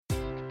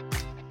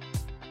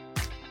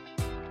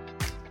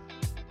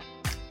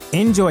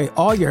Enjoy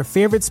all your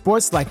favorite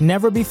sports like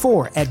never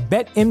before at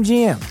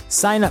BetMGM.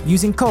 Sign up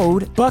using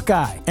code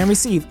Buckeye and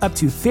receive up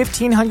to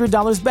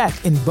 $1,500 back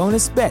in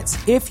bonus bets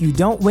if you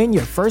don't win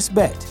your first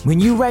bet. When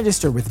you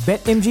register with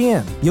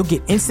BetMGM, you'll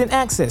get instant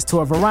access to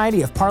a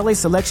variety of parlay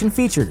selection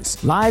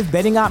features, live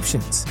betting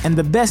options, and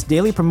the best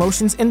daily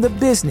promotions in the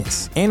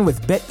business. And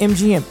with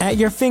BetMGM at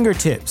your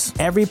fingertips,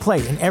 every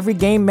play and every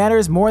game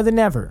matters more than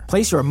ever.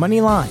 Place your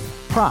money line,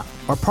 prop,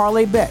 or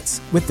parlay bets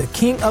with the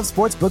king of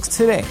sportsbooks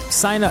today.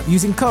 Sign up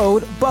using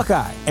code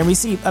Buckeye and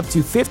receive up to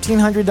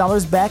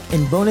 $1,500 back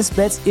in bonus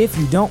bets if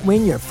you don't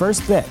win your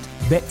first bet.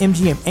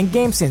 BetMGM and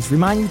GameSense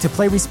remind you to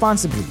play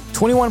responsibly.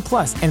 21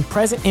 plus and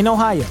present in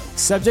Ohio,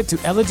 subject to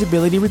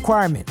eligibility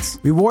requirements.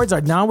 Rewards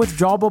are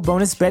non-withdrawable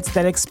bonus bets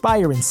that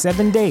expire in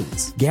 7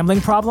 days. Gambling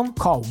problem?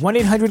 Call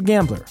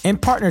 1-800-GAMBLER. In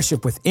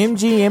partnership with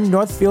MGM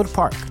Northfield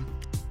Park.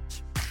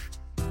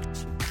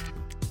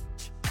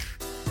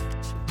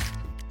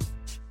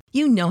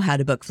 You know how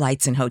to book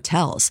flights and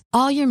hotels.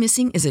 All you're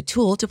missing is a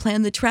tool to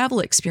plan the travel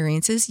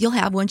experiences you'll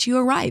have once you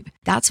arrive.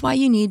 That's why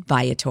you need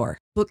Viator.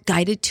 Book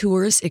guided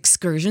tours,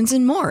 excursions,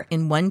 and more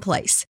in one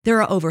place. There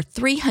are over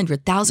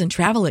 300,000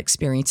 travel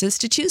experiences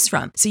to choose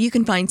from, so you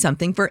can find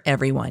something for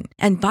everyone.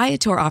 And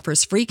Viator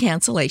offers free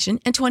cancellation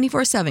and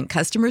 24/7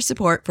 customer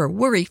support for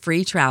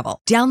worry-free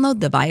travel.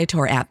 Download the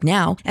Viator app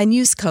now and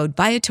use code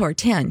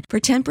Viator10 for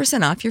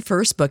 10% off your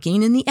first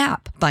booking in the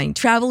app. Find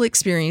travel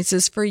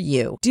experiences for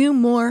you. Do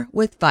more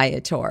with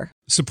Viator.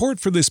 Support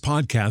for this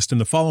podcast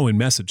and the following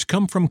message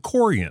come from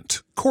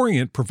Corient.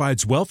 Corient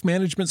provides wealth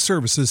management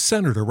services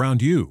centered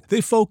around you. They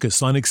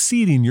focus on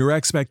exceeding your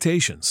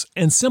expectations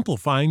and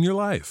simplifying your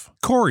life.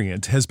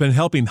 Corient has been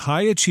helping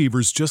high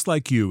achievers just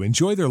like you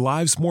enjoy their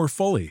lives more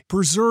fully,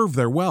 preserve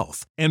their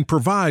wealth, and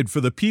provide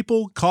for the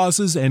people,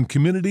 causes, and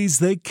communities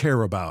they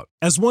care about.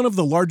 As one of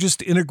the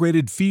largest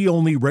integrated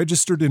fee-only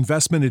registered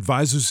investment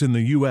advisors in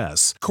the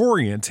U.S.,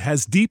 Corient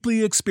has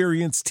deeply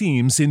experienced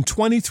teams in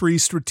 23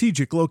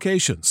 strategic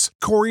locations.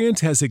 Corient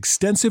has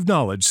extensive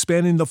knowledge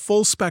spanning the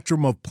full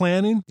spectrum of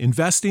planning,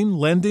 investing,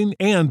 lending,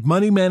 and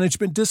money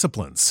management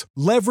disciplines.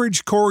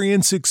 Leverage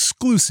Corient's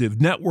exclusive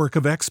network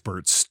of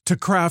experts to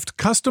craft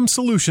custom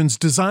solutions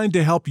designed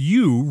to help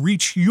you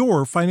reach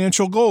your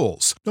financial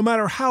goals, no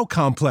matter how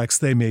complex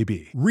they may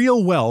be.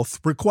 Real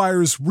wealth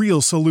requires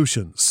real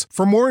solutions.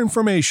 For more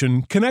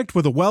information, connect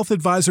with a wealth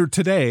advisor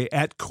today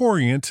at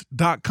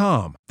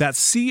Corient.com.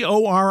 That's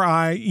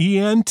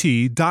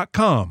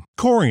Corient.com.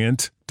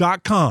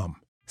 Corient.com.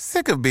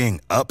 Sick of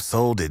being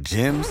upsold at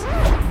gyms?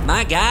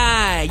 My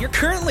guy, you're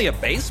currently a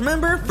base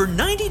member. For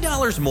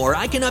 $90 more,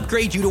 I can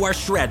upgrade you to our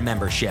Shred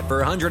membership.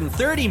 For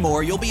 $130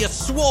 more, you'll be a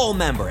Swole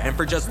member. And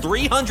for just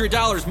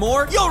 $300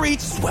 more, you'll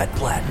reach Sweat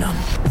Platinum.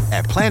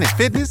 At Planet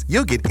Fitness,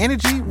 you'll get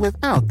energy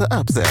without the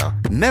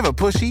upsell. Never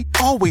pushy,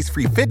 always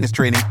free fitness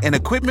training and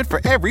equipment for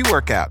every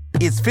workout.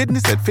 It's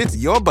fitness that fits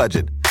your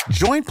budget.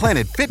 Join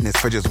Planet Fitness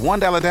for just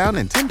 $1 down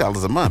and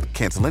 $10 a month.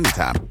 Cancel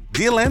anytime.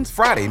 Deal ends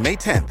Friday, May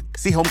 10th.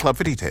 See Home Club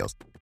for details.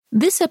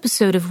 This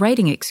episode of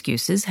Writing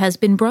Excuses has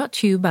been brought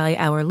to you by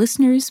our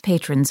listeners,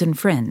 patrons, and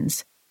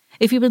friends.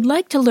 If you would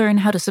like to learn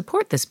how to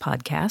support this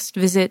podcast,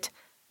 visit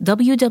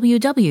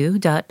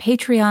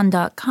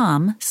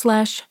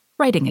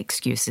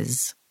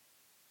www.patreon.com/writingexcuses.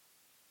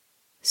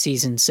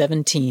 Season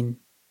 17.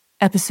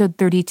 Episode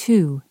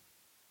 32.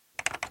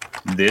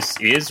 This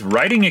is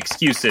Writing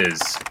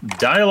Excuses,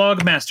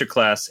 Dialogue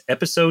Masterclass,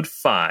 Episode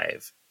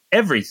 5.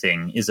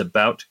 Everything is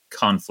about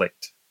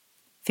conflict.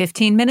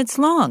 15 minutes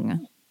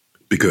long.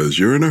 Because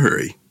you're in a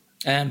hurry.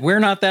 And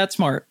we're not that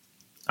smart.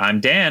 I'm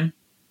Dan.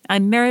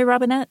 I'm Mary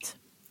Robinette.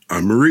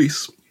 I'm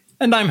Maurice.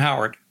 And I'm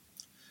Howard.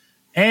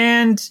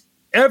 And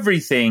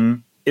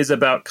everything is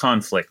about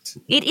conflict.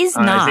 It is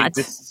not.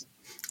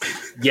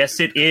 Yes,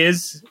 it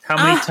is. How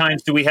many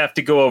times do we have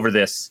to go over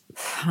this?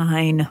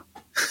 Fine.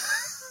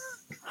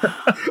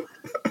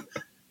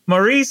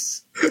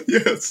 Maurice?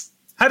 Yes.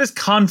 How does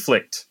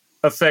conflict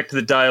affect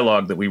the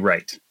dialogue that we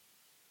write?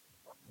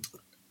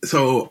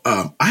 So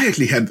I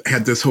actually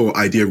had this whole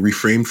idea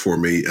reframed for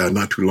me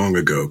not too long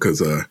ago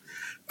because I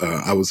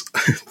was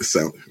this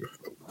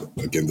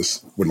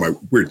one of my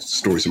weird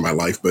stories in my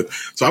life. But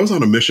so I was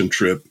on a mission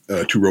trip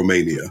to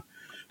Romania,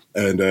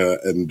 and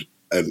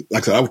like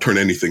I said, I would turn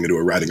anything into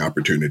a writing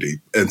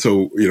opportunity. And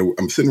so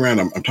I'm sitting around,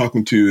 I'm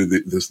talking to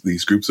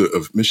these groups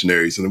of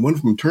missionaries, and then one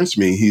of them turns to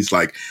me. He's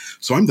like,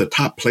 "So I'm the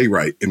top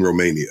playwright in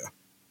Romania,"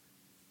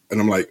 and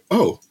I'm like,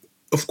 "Oh,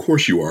 of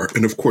course you are,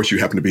 and of course you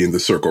happen to be in the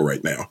circle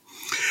right now."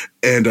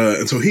 And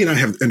so he and I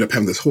end up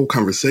having this whole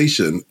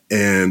conversation,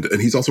 and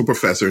he's also a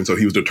professor, and so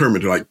he was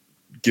determined to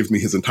give me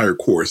his entire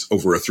course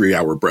over a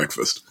 3-hour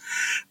breakfast.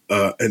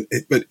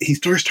 But he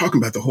starts talking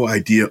about the whole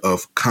idea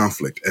of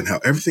conflict and how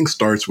everything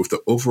starts with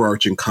the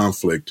overarching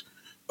conflict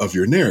of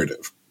your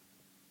narrative.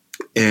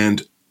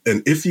 And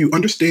if you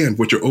understand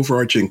what your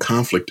overarching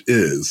conflict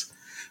is,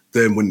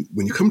 then when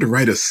you come to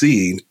write a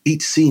scene,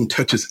 each scene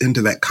touches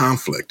into that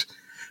conflict.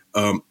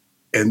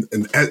 And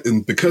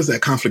because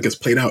that conflict gets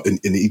played out in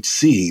each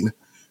scene,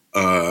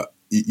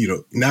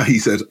 now he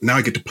says, now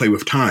I get to play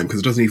with time because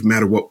it doesn't even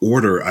matter what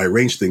order I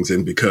arrange things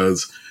in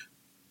because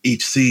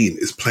each scene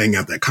is playing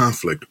out that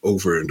conflict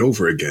over and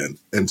over again.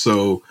 And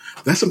so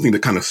that's something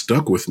that kind of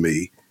stuck with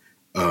me,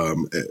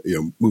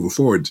 moving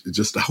forward.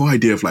 Just the whole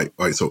idea of like,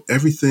 all right, so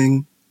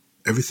everything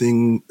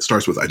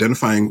starts with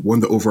identifying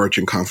the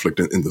overarching conflict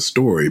in the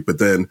story, but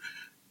then,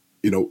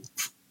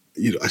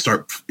 I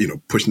start,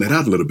 pushing that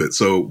out a little bit.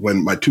 So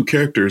when my two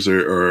characters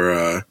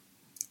are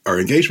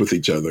engaged with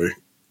each other,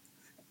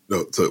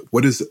 so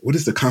what is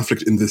the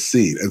conflict in this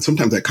scene? And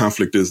sometimes that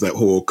conflict is that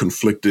whole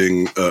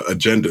conflicting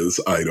agendas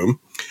item.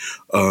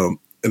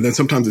 And then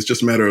sometimes it's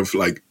just a matter of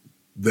like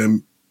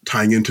them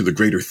tying into the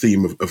greater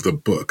theme of the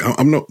book.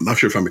 I'm not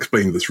sure if I'm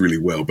explaining this really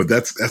well, but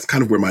that's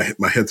kind of where my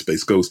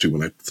headspace goes to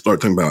when I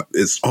start talking about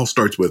it. All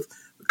starts with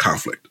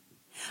conflict.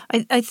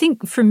 I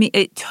think for me,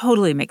 it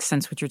totally makes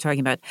sense what you're talking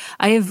about.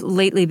 I have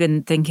lately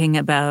been thinking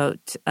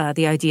about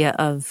the idea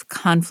of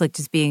conflict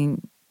as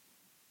being,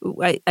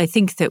 I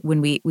think that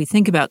when we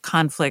think about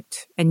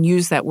conflict and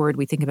use that word,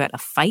 we think about a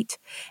fight.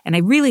 And I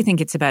really think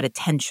it's about a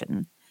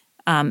tension.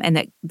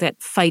 And that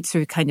fights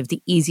are kind of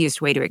the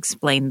easiest way to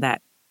explain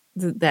that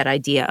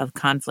idea of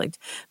conflict.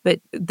 But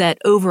that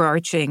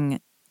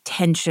overarching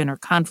tension or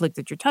conflict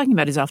that you're talking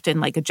about is often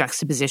like a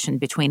juxtaposition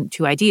between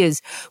two ideas,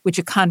 which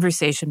a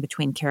conversation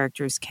between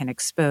characters can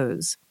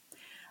expose.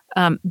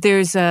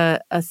 There's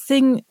a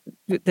thing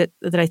that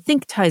I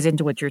think ties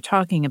into what you're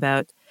talking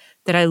about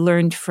that I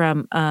learned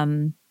from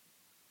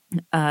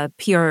a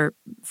PR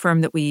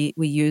firm that we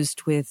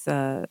used with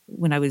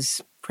when I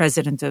was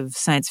president of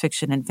Science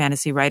Fiction and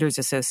Fantasy Writers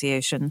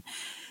Association.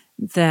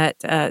 That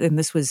and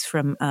this was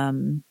from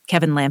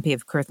Kevin Lampe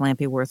of Kurth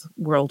Lampe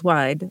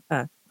Worldwide.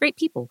 Great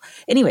people.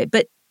 Anyway,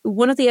 but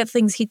one of the other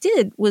things he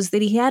did was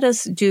that he had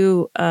us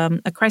do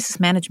a crisis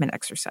management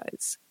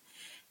exercise,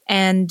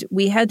 and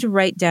we had to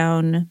write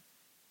down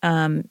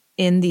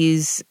in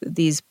these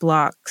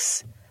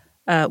blocks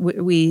what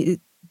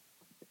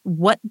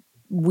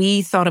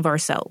we thought of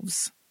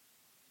ourselves,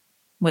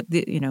 what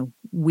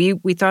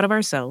we thought of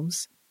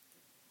ourselves,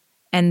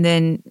 and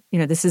then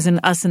this is an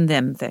us and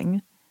them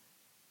thing.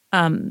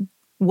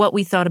 What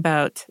we thought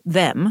about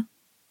them,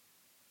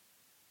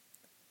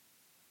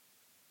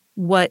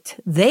 what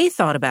they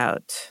thought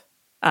about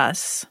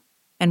us,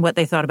 and what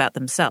they thought about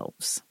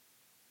themselves.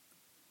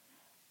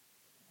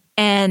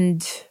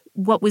 And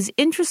what was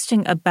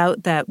interesting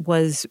about that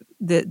was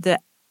the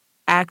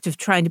act of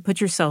trying to put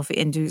yourself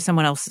into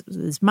someone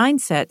else's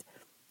mindset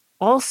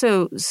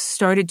also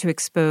started to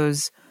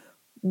expose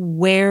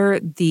where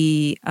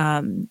the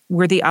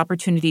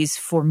opportunities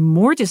for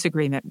more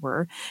disagreement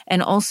were,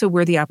 and also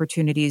where the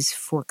opportunities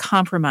for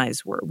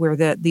compromise were, where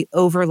the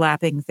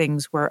overlapping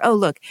things were. Oh,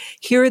 look,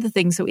 here are the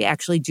things that we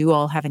actually do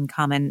all have in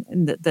common,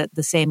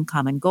 the same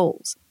common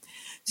goals.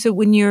 So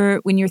when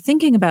you're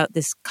thinking about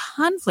this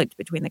conflict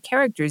between the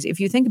characters, if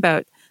you think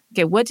about,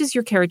 okay, what does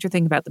your character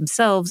think about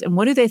themselves, and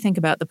what do they think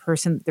about the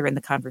person that they're in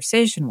the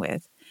conversation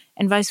with,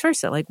 and vice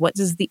versa? Like, what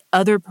does the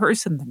other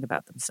person think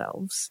about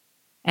themselves?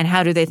 And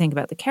how do they think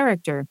about the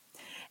character?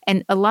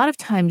 And a lot of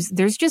times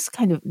there's just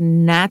kind of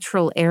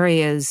natural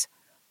areas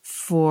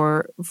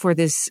for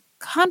this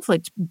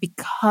conflict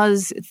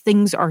because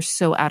things are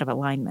so out of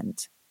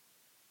alignment.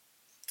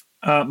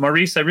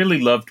 Maurice, I really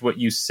loved what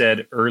you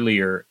said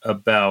earlier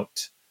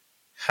about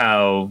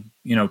how,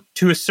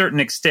 to a certain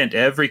extent,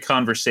 every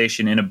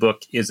conversation in a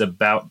book is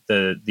about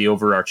the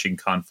overarching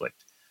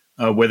conflict,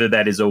 whether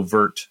that is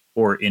overt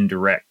or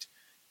indirect.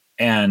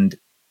 And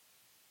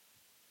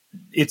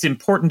it's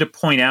important to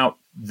point out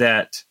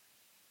that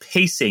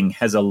pacing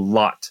has a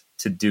lot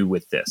to do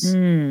with this,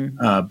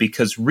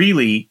 because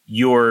really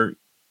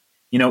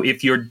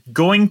if you're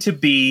going to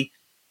be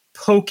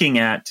poking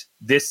at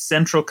this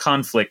central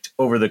conflict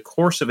over the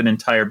course of an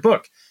entire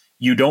book,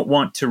 you don't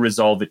want to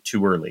resolve it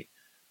too early.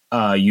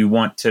 You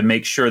want to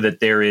make sure that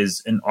there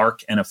is an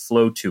arc and a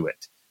flow to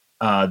it.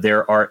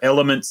 There are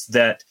elements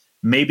that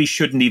maybe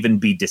shouldn't even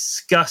be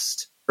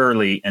discussed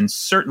early and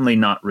certainly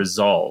not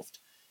resolved.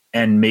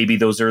 And maybe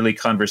those early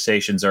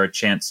conversations are a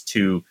chance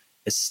to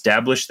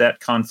establish that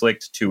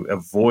conflict, to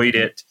avoid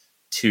it,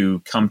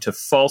 to come to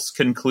false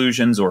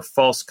conclusions or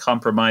false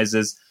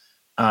compromises.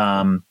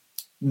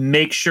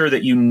 Make sure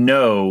that you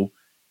know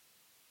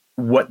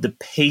what the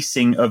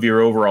pacing of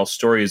your overall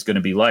story is going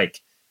to be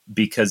like,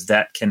 because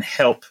that can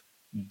help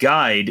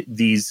guide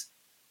these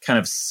kind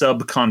of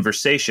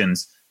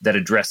sub-conversations that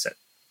address it.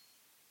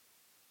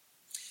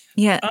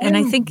 Yeah, and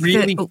I think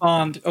really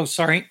fond... Oh,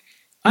 sorry.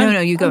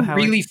 No, you go, I'm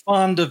Howard. Really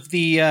fond of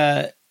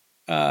the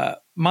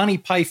Monty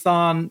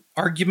Python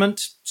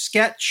argument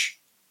sketch,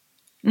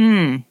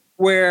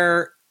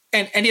 where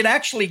and it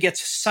actually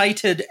gets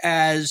cited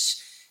as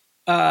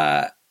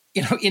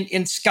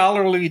in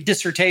scholarly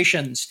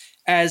dissertations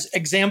as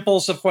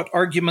examples of what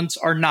arguments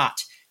are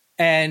not,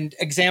 and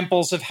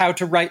examples of how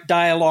to write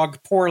dialogue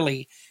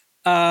poorly.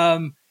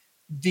 We'll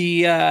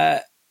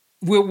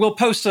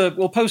post a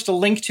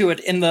link to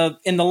it in the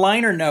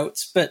liner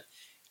notes, but.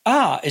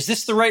 Is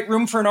this the right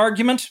room for an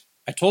argument?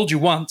 I told you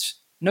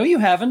once. No, you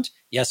haven't.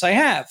 Yes, I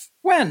have.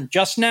 When?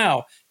 Just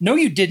now. No,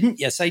 you didn't.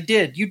 Yes, I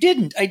did. You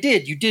didn't. I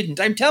did. You didn't.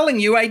 I'm telling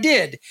you, I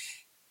did.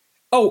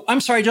 Oh,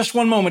 I'm sorry, just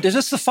one moment. Is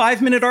this the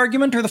 5-minute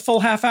argument or the full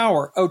half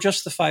hour? Oh,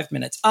 just the 5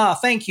 minutes.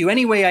 Thank you.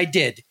 Anyway, I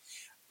did.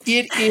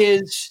 It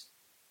is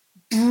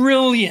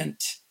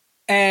brilliant.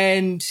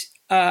 And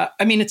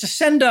it's a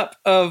send up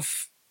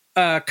of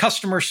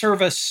customer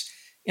service,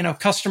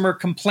 customer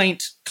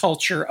complaint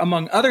culture,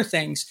 among other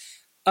things.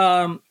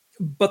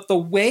 But the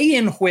way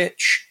in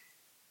which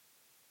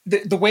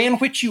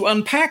you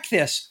unpack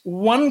this,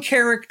 one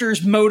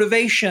character's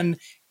motivation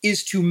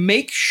is to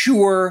make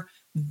sure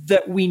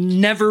that we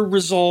never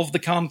resolve the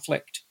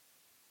conflict.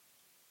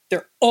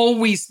 The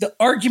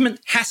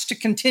argument has to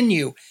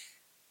continue.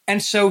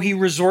 And so he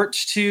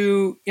resorts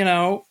to,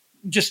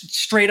 just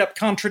straight up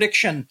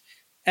contradiction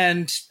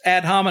and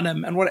ad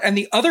hominem and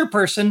the other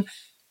person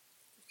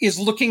is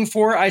looking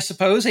for, I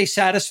suppose, a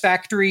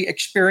satisfactory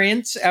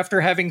experience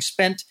after having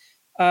spent,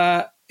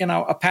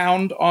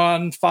 £1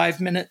 on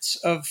 5 minutes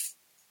of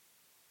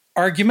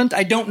argument.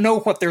 I don't know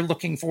what they're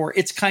looking for.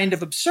 It's kind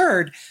of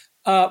absurd,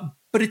 but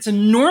it's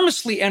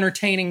enormously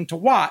entertaining to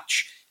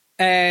watch.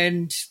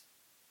 And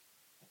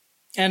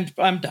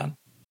I'm done.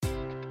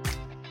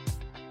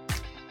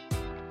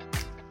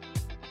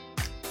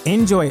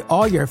 Enjoy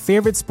all your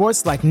favorite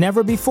sports like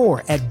never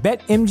before at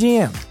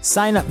BetMGM.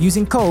 Sign up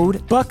using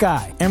code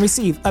Buckeye and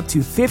receive up to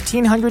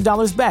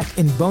 $1,500 back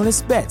in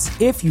bonus bets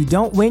if you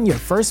don't win your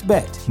first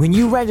bet. When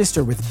you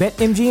register with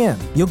BetMGM,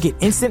 you'll get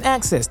instant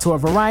access to a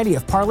variety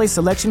of parlay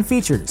selection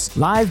features,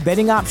 live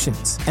betting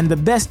options, and the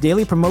best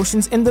daily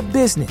promotions in the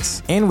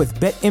business. And with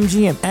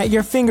BetMGM at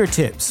your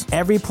fingertips,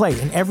 every play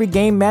and every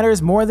game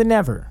matters more than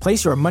ever.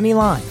 Place your money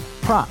line,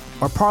 prop,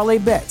 or parlay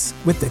bets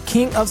with the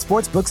king of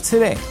sportsbooks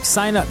today.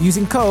 Sign up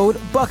using code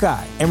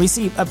Buckeye and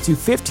receive up to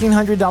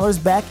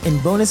 $1,500 back in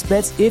bonus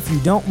bets if you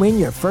don't win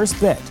your first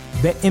bet.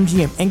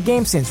 BetMGM and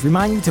GameSense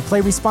remind you to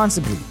play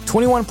responsibly.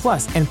 21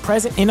 plus and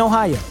present in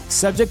Ohio,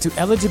 subject to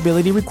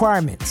eligibility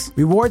requirements.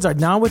 Rewards are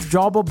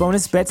non-withdrawable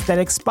bonus bets that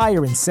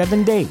expire in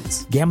 7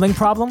 days. Gambling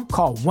problem?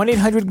 Call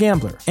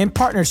 1-800-GAMBLER. In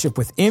partnership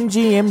with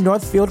MGM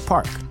Northfield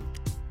Park.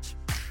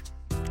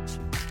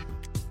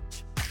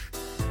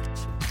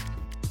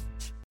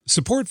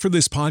 Support for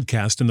this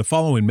podcast and the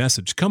following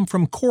message come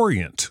from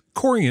Corient.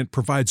 Corient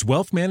provides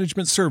wealth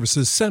management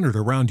services centered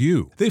around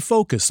you. They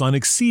focus on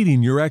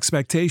exceeding your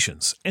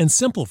expectations and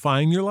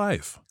simplifying your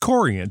life.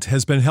 Corient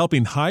has been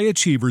helping high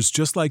achievers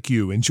just like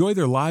you enjoy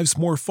their lives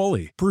more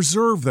fully,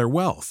 preserve their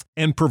wealth,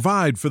 and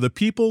provide for the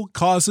people,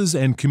 causes,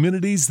 and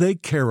communities they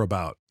care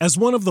about. As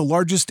one of the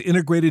largest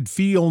integrated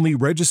fee-only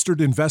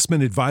registered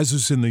investment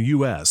advisors in the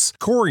U.S.,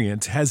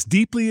 Corient has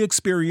deeply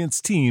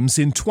experienced teams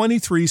in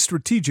 23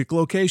 strategic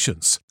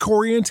locations.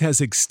 Corient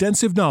has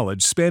extensive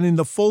knowledge spanning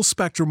the full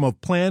spectrum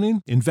of planning,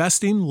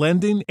 investing,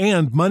 lending,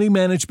 and money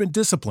management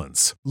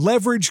disciplines.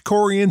 Leverage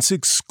Corient's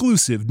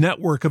exclusive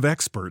network of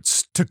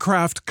experts to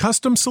craft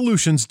custom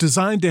solutions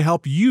designed to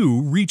help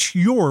you reach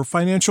your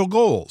financial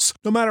goals,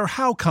 no matter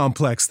how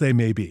complex they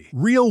may be.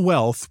 Real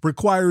wealth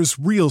requires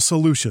real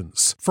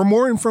solutions. For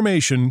more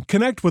information,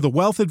 connect with a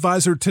wealth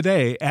advisor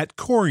today at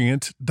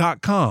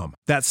Corient.com.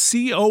 That's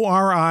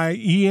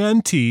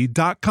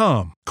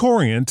Corient.com.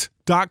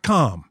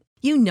 Corient.com.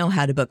 You know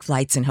how to book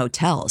flights and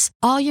hotels.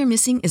 All you're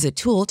missing is a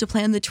tool to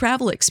plan the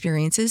travel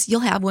experiences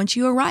you'll have once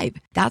you arrive.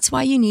 That's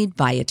why you need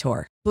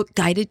Viator. Book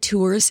guided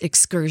tours,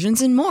 excursions,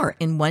 and more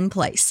in one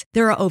place.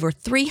 There are over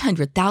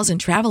 300,000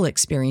 travel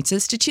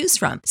experiences to choose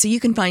from, so you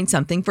can find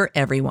something for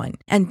everyone.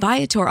 And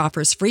Viator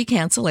offers free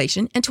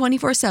cancellation and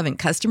 24/7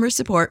 customer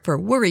support for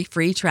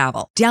worry-free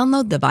travel.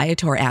 Download the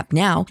Viator app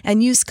now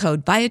and use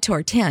code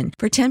Viator10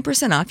 for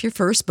 10% off your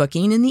first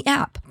booking in the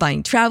app.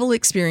 Find travel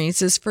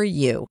experiences for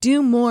you.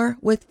 Do more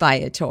with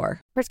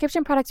Viator.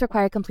 Prescription products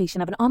require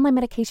completion of an online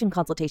medication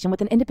consultation with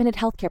an independent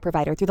healthcare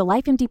provider through the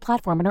LifeMD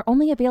platform and are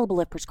only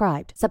available if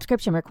prescribed.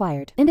 Subscription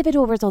required.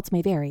 Individual results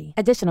may vary.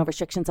 Additional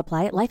restrictions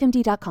apply at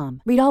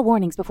lifemd.com. Read all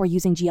warnings before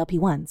using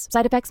GLP-1s.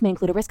 Side effects may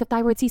include a risk of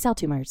thyroid C-cell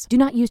tumors. Do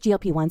not use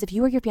GLP-1s if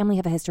you or your family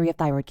have a history of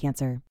thyroid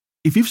cancer.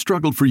 If you've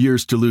struggled for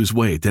years to lose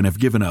weight and have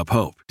given up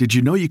hope, did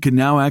you know you can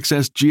now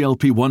access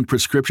GLP-1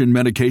 prescription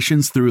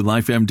medications through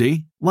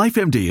LifeMD?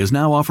 LifeMD is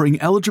now offering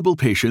eligible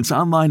patients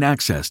online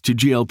access to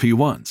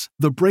GLP-1s,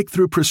 the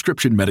breakthrough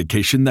prescription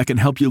medication that can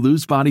help you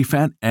lose body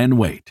fat and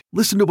weight.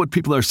 Listen to what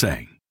people are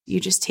saying. You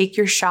just take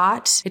your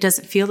shot. It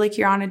doesn't feel like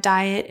you're on a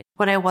diet.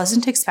 What I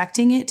wasn't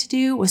expecting it to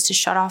do was to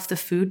shut off the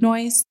food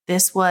noise.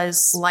 This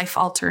was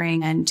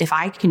life-altering, and if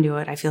I can do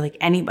it, I feel like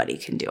anybody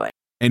can do it.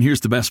 And here's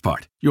the best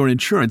part. Your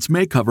insurance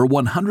may cover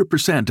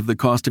 100% of the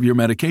cost of your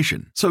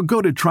medication. So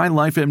go to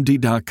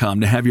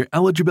TryLifeMD.com to have your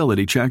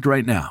eligibility checked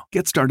right now.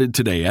 Get started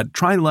today at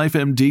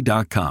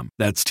TryLifeMD.com.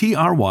 That's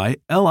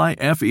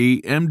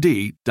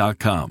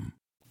TryLifeMD.com.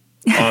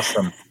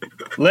 Awesome.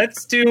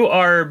 Let's do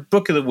our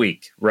book of the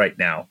week right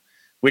now,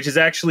 which is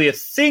actually a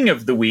thing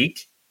of the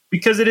week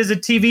because it is a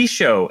TV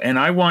show. And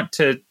I want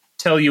to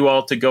tell you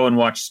all to go and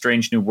watch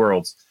Strange New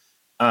Worlds.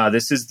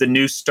 This is the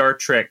new Star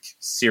Trek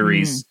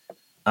series.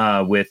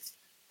 With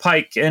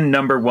Pike and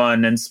Number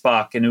One and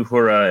Spock and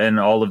Uhura and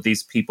all of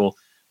these people.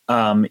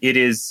 It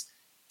is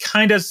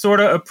kind of sort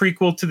of a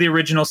prequel to the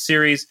original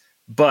series,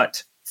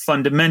 but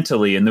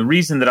fundamentally, and the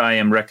reason that I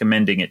am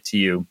recommending it to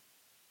you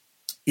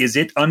is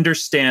it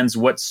understands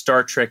what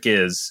Star Trek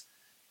is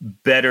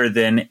better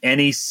than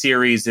any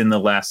series in the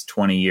last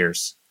 20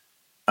 years.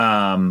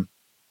 And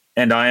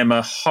I am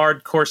a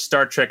hardcore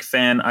Star Trek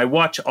fan. I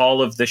watch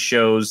all of the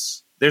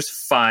shows. There's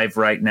 5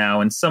 right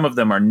now, and some of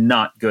them are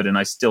not good, and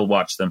I still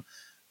watch them.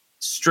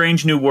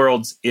 Strange New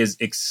Worlds is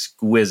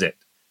exquisite.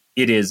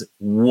 It is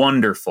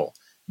wonderful.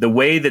 The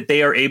way that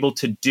they are able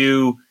to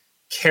do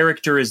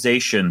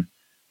characterization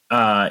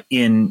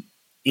in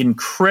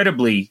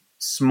incredibly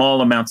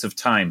small amounts of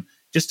time.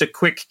 Just a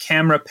quick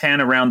camera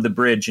pan around the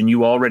bridge, and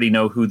you already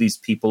know who these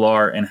people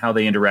are and how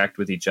they interact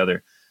with each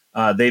other.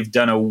 They've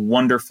done a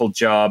wonderful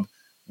job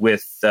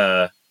with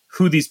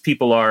who these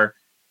people are,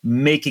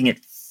 making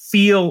it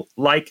feel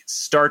like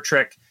Star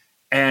Trek,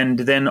 and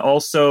then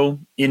also,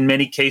 in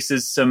many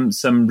cases,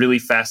 some really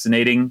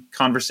fascinating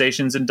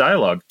conversations and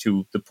dialogue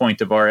to the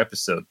point of our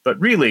episode. But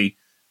really,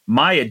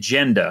 my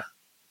agenda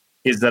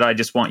is that I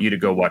just want you to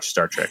go watch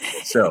Star Trek.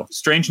 So,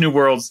 Strange New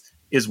Worlds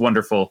is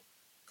wonderful.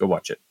 Go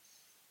watch it.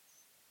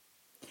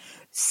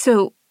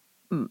 So,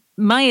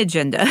 my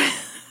agenda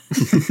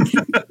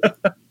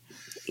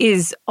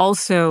is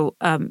also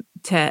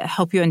to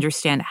help you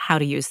understand how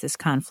to use this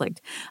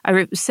conflict.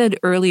 I said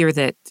earlier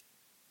that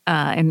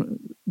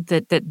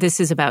that this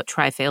is about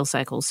try-fail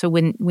cycles. So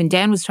when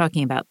Dan was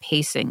talking about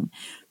pacing,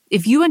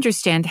 if you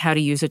understand how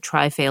to use a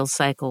try-fail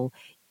cycle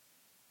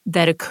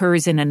that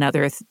occurs in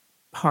another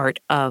part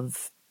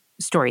of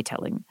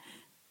storytelling,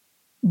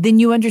 then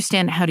you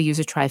understand how to use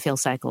a try-fail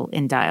cycle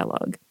in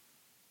dialogue.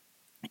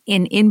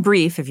 In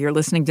brief, if you're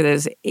listening to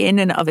this, in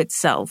and of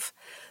itself,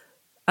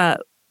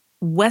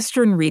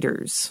 Western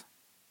readers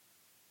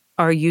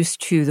are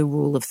used to the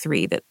rule of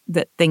 3,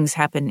 that things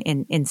happen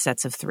in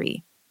sets of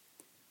 3.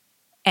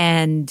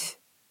 And,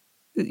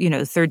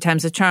 3rd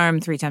time's a charm,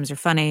 3 times are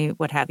funny,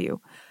 what have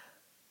you.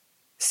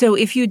 So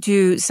if you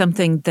do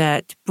something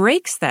that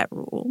breaks that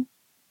rule,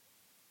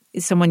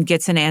 someone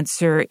gets an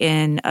answer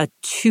in a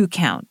 2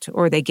 count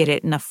or they get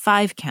it in a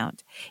 5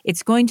 count,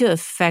 it's going to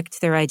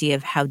affect their idea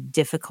of how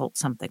difficult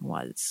something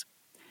was.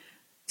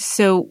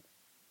 So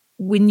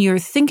when you're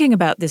thinking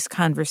about this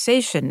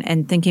conversation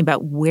and thinking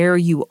about where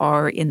you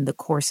are in the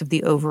course of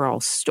the overall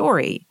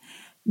story,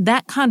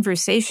 that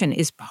conversation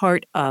is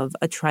part of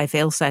a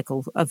try-fail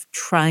cycle of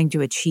trying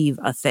to achieve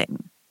a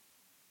thing.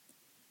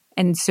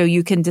 And so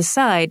you can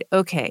decide,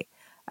 okay,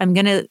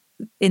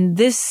 in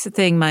this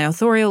thing, my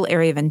authorial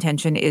area of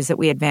intention is that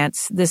we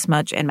advance this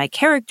much, and my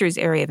character's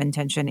area of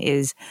intention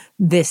is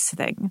this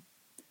thing.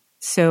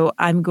 So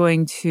I'm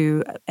going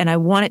to, and I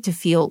want it to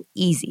feel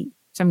easy.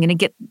 So I'm going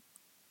to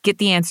get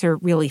the answer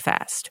really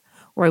fast.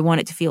 Or I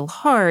want it to feel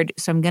hard,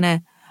 so I'm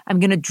going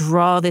to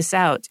draw this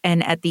out.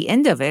 And at the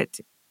end of it,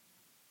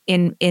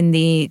 in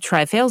the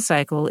try-fail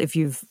cycle, if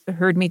you've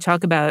heard me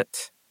talk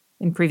about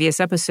in previous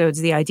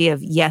episodes, the idea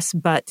of yes,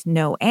 but,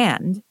 no,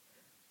 and,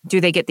 do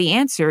they get the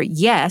answer?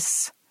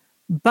 Yes,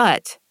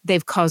 but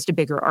they've caused a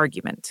bigger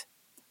argument.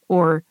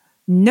 Or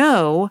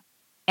no,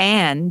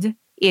 and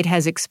it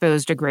has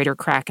exposed a greater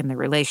crack in the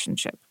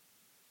relationship.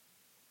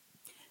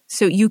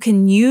 So you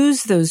can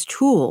use those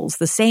tools,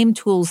 the same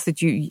tools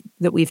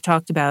that we've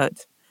talked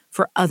about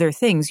for other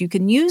things. You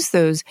can use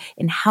those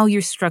in how you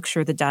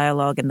structure the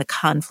dialogue and the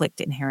conflict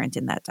inherent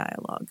in that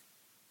dialogue.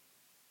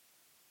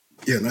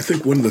 Yeah, and I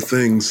think one of the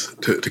things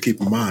to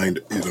keep in mind,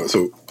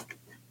 so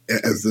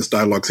as this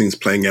dialogue scene's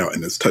playing out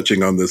and it's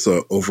touching on this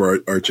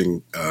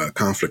overarching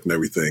conflict and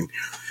everything,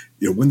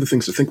 one of the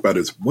things to think about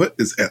is what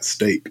is at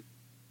stake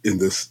in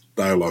this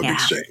dialogue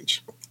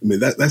exchange. I mean,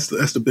 that's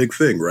the big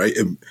thing, right?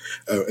 And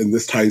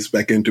this ties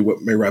back into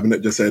what May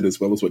Robinette just said, as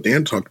well as what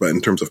Dan talked about in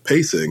terms of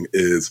pacing,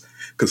 is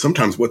because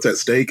sometimes what's at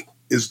stake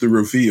is the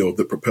reveal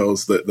that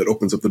propels, that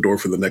opens up the door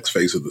for the next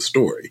phase of the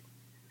story,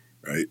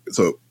 right?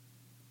 So,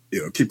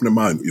 keeping in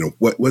mind,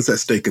 what's at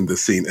stake in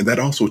this scene, and that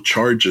also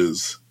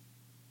charges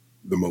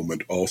the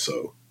moment.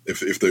 Also,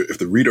 if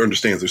the reader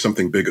understands there's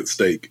something big at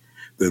stake,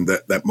 then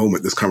that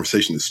moment, this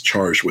conversation is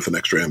charged with an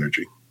extra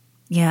energy.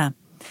 Yeah.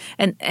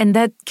 And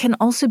that can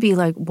also be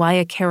like why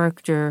a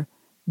character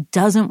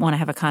doesn't want to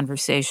have a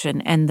conversation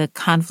and the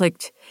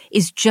conflict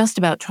is just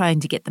about trying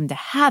to get them to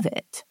have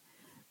it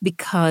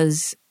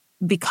because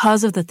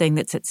of the thing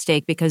that's at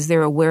stake, because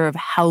they're aware of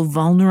how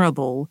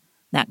vulnerable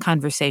that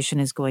conversation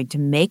is going to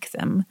make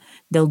them.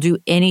 They'll do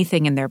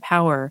anything in their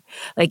power.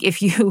 Like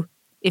if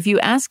you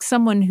ask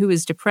someone who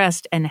is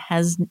depressed and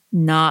has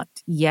not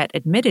yet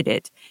admitted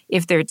it,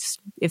 if they're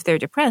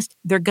depressed,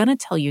 they're going to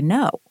tell you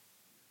no.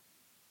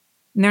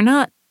 And they're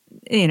not,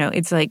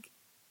 it's like,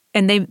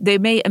 and they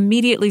may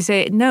immediately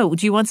say, no,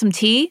 do you want some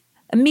tea?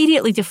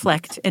 Immediately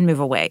deflect and move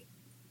away.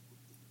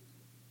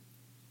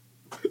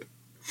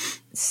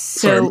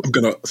 So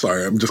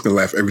I'm just gonna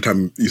laugh every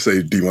time you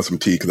say, "Do you want some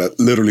tea?" Because that's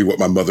literally what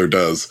my mother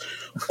does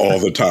all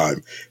the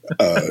time.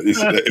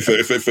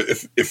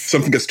 If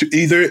something gets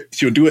either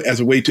she'll do it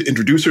as a way to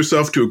introduce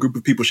herself to a group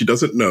of people she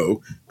doesn't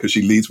know because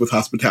she leads with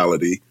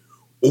hospitality,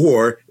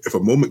 or if a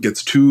moment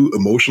gets too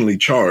emotionally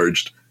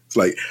charged, it's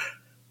like,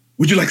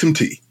 "Would you like some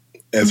tea?"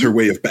 as her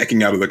way of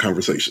backing out of the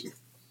conversation.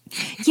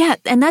 Yeah,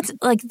 and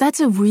that's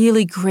a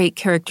really great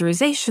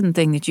characterization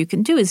thing that you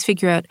can do, is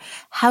figure out,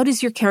 how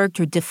does your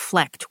character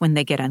deflect when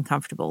they get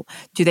uncomfortable?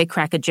 Do they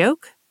crack a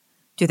joke?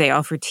 Do they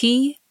offer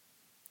tea?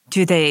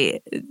 Do they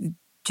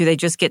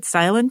just get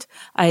silent?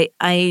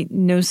 I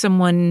know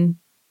someone,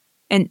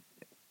 and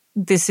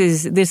this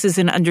is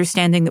an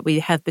understanding that we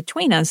have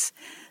between us,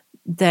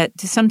 that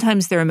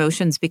sometimes their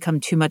emotions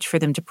become too much for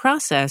them to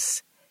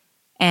process,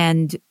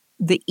 and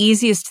the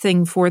easiest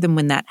thing for them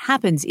when that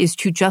happens is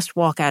to just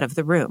walk out of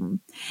the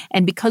room.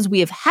 And because we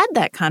have had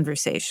that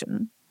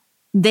conversation,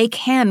 they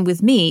can,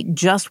 with me,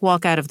 just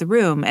walk out of the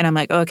room. And I'm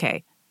like,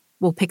 okay,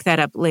 we'll pick that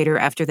up later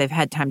after they've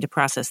had time to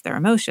process their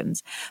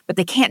emotions. But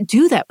they can't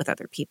do that with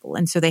other people.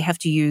 And so they have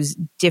to use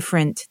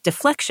different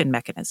deflection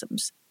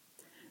mechanisms.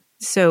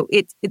 So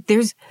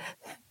there's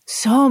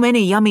so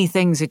many yummy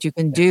things that you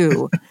can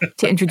do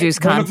to introduce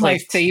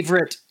conflict.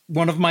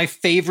 One of my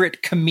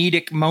favorite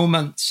comedic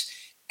moments,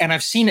 and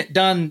I've seen it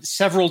done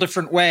several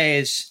different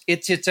ways.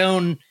 It's its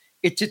own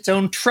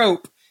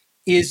trope,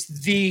 is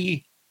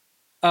the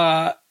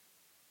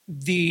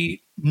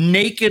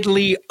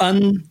nakedly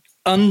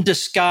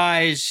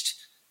undisguised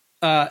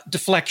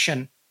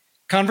deflection.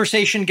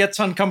 Conversation gets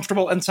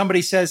uncomfortable and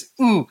somebody says,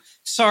 "Ooh,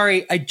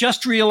 sorry, I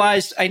just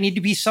realized I need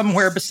to be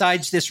somewhere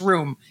besides this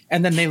room,"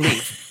 and then they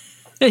leave.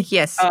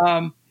 Yes.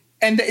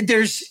 And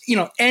there's,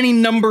 any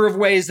number of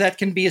ways that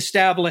can be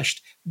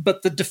established,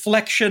 but the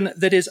deflection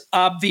that is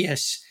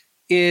obvious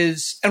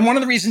is, and one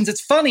of the reasons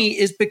it's funny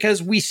is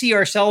because we see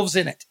ourselves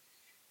in it.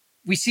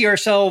 We see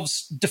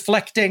ourselves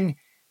deflecting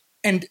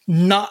and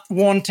not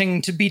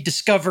wanting to be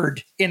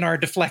discovered in our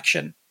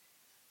deflection.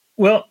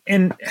 Well,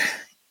 and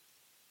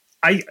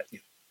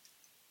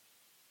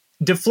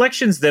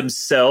deflections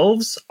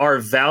themselves are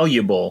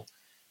valuable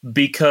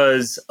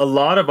because a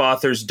lot of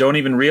authors don't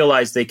even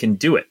realize they can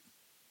do it.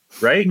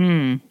 Right?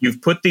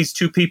 You've put these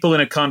two people in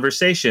a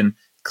conversation.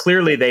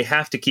 Clearly, they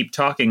have to keep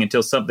talking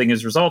until something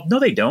is resolved. No,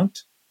 they don't.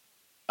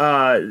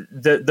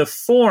 The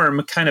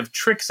form kind of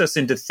tricks us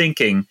into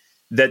thinking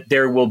that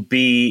there will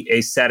be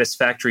a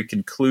satisfactory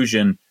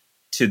conclusion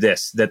to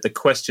this, that the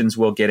questions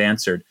will get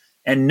answered.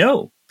 And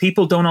no,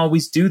 people don't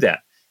always do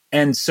that.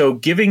 And so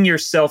giving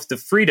yourself the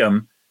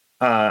freedom,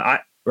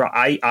 I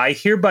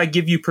hereby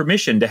give you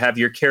permission to have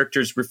your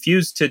characters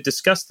refuse to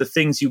discuss the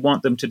things you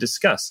want them to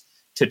discuss,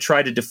 to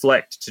try to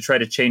deflect, to try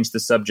to change the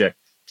subject,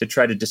 to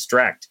try to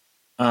distract,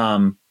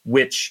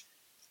 which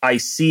I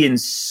see in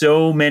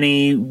so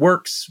many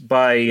works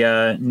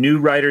by new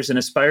writers and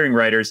aspiring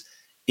writers,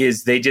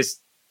 is they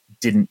just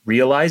didn't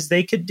realize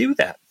they could do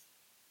that.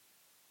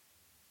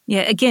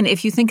 Yeah, again,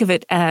 if you think of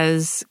it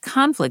as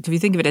conflict, if you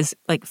think of it as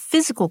like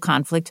physical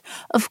conflict,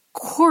 of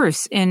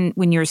course,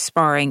 when you're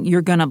sparring,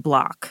 you're going to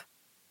block.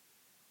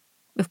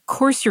 Of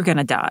course, you're going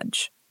to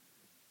dodge.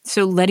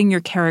 So letting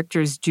your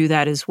characters do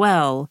that as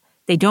well.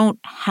 They don't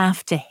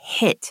have to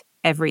hit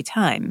every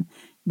time.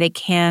 They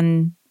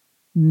can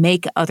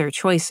make other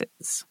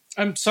choices.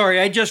 I'm sorry,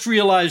 I just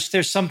realized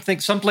there's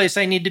someplace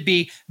I need to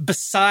be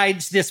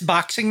besides this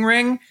boxing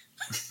ring.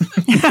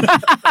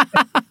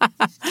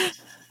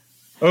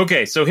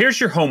 Okay, so here's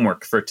your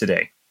homework for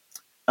today.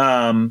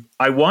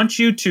 I want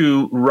you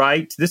to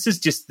write, this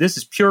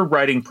is pure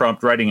writing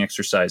prompt, writing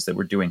exercise that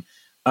we're doing.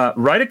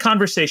 Write a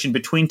conversation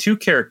between two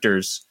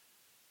characters,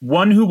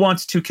 one who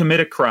wants to commit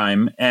a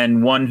crime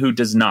and one who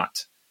does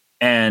not.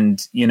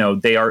 And,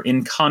 they are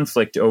in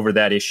conflict over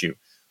that issue.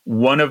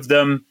 One of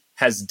them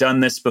has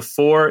done this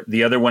before,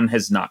 the other one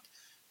has not.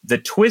 The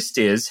twist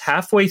is,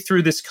 halfway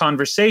through this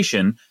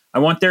conversation, I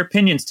want their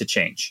opinions to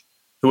change.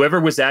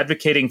 Whoever was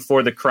advocating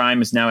for the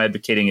crime is now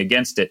advocating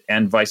against it,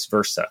 and vice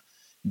versa.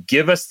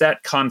 Give us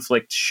that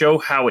conflict, show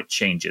how it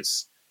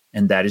changes.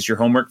 And that is your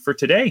homework for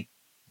today.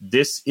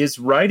 This is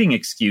Writing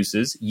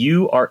Excuses.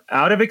 You are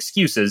out of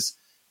excuses.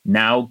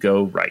 Now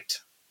go write.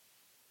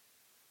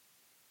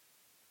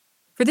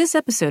 For this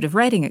episode of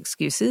Writing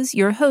Excuses,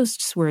 your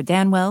hosts were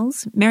Dan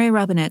Wells, Mary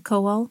Robinette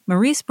Kowal,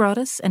 Maurice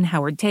Broaddus, and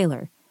Howard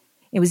Taylor.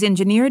 It was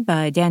engineered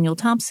by Daniel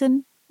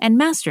Thompson and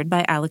mastered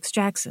by Alex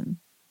Jackson.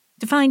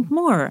 To find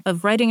more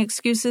of Writing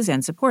Excuses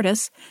and support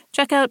us,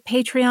 check out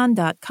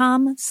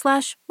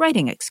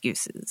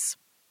patreon.com/writingexcuses.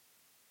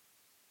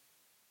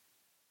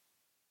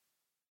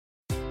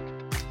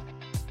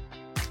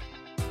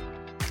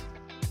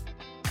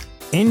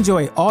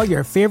 Enjoy all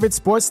your favorite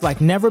sports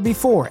like never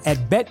before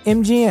at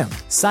BetMGM.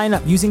 Sign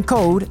up using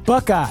code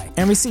Buckeye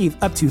and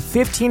receive up to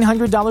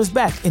 $1,500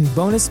 back in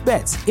bonus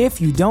bets if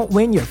you don't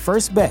win your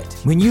first bet.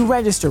 When you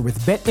register with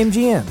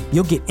BetMGM,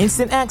 you'll get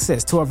instant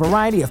access to a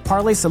variety of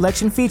parlay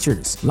selection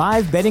features,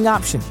 live betting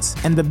options,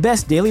 and the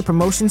best daily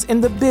promotions in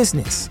the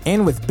business.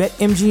 And with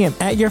BetMGM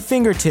at your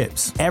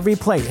fingertips, every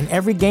play and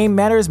every game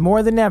matters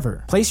more than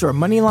ever. Place your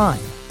money line,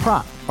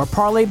 prop, or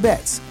parlay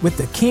bets with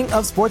the king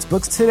of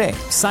sportsbooks today.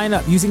 Sign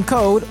up using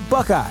code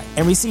Buckeye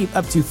and receive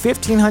up to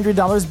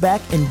 $1,500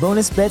 back in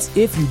bonus bets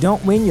if you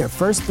don't win your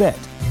first bet.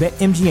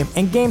 BetMGM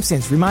and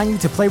GameSense remind you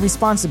to play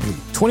responsibly.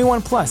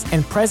 21 plus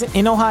and present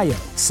in Ohio,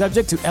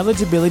 subject to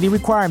eligibility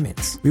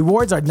requirements.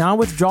 Rewards are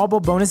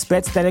non-withdrawable bonus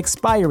bets that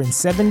expire in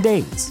 7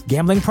 days.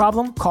 Gambling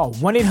problem? Call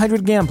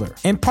 1-800-GAMBLER.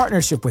 In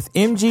partnership with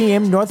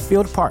MGM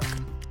Northfield Park.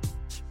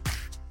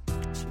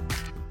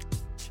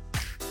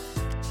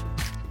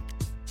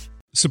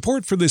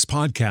 Support for this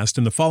podcast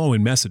and the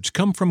following message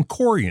come from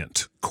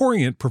Corient.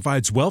 Corient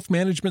provides wealth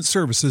management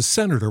services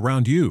centered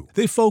around you.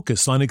 They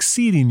focus on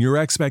exceeding your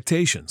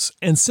expectations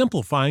and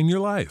simplifying your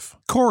life.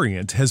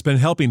 Corient has been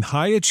helping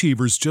high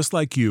achievers just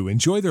like you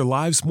enjoy their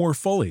lives more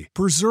fully,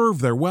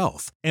 preserve their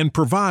wealth, and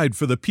provide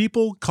for the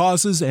people,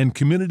 causes, and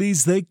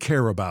communities they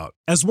care about.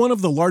 As one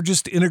of the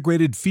largest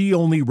integrated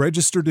fee-only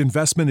registered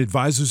investment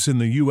advisors in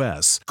the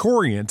U.S.,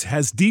 Corient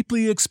has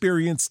deeply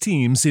experienced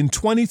teams in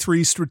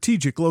 23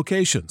 strategic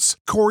locations.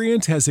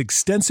 Corient has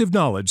extensive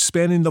knowledge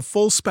spanning the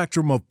full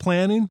spectrum of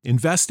planning,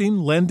 investing,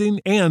 lending,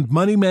 and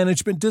money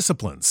management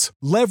disciplines.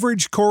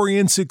 Leverage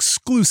Corient's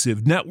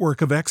exclusive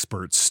network of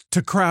experts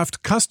to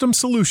craft custom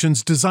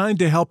solutions designed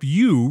to help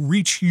you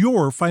reach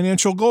your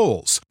financial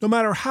goals, no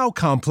matter how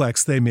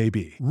complex they may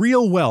be.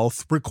 Real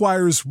wealth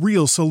requires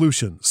real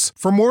solutions.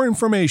 For more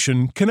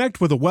information,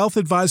 connect with a wealth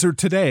advisor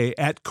today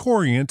at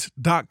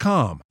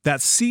Corient.com.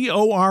 That's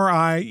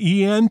Corient.com.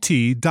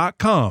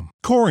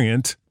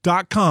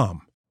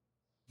 Corient.com.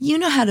 You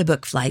know how to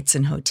book flights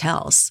and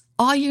hotels.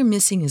 All you're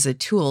missing is a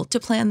tool to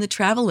plan the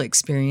travel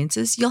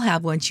experiences you'll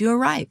have once you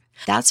arrive.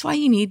 That's why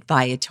you need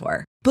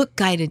Viator. Book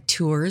guided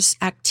tours,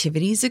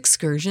 activities,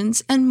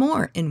 excursions, and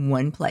more in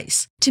one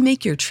place to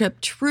make your trip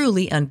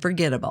truly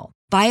unforgettable.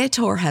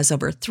 Viator has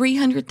over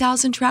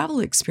 300,000 travel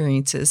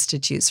experiences to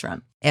choose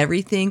from.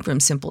 Everything from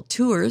simple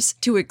tours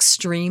to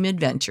extreme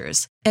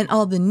adventures and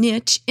all the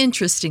niche,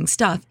 interesting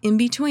stuff in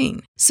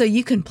between. So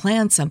you can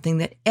plan something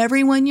that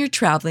everyone you're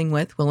traveling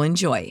with will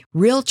enjoy.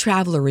 Real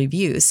traveler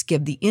reviews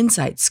give the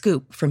inside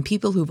scoop from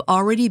people who've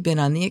already been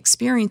on the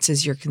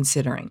experiences you're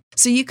considering.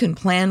 So you can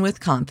plan with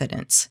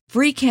confidence.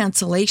 Free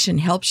cancellation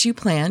helps you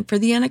plan for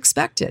the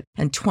unexpected.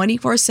 And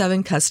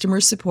 24/7 customer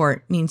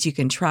support means you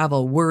can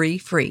travel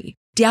worry-free.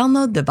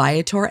 Download the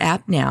Viator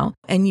app now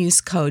and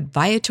use code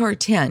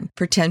Viator10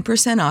 for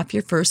 10% off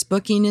your first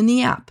booking in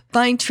the app.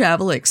 Find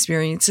travel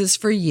experiences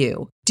for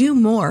you. Do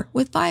more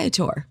with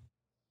Viator.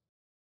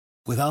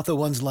 Without the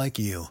ones like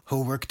you,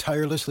 who work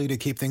tirelessly to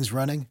keep things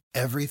running,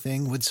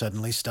 everything would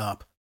suddenly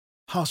stop.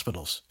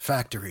 Hospitals,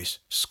 factories,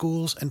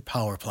 schools, and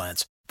power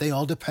plants, they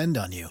all depend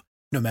on you.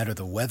 No matter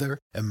the weather,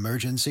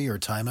 emergency, or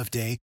time of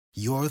day,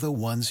 you're the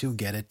ones who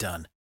get it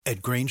done.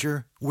 At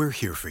Grainger, we're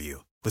here for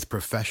you. With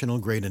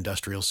professional-grade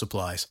industrial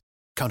supplies,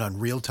 count on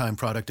real-time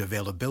product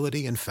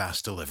availability and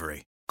fast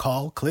delivery.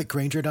 Call, click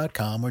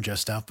Grainger.com, or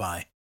just stop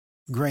by.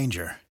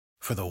 Grainger,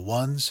 for the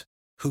ones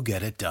who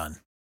get it done.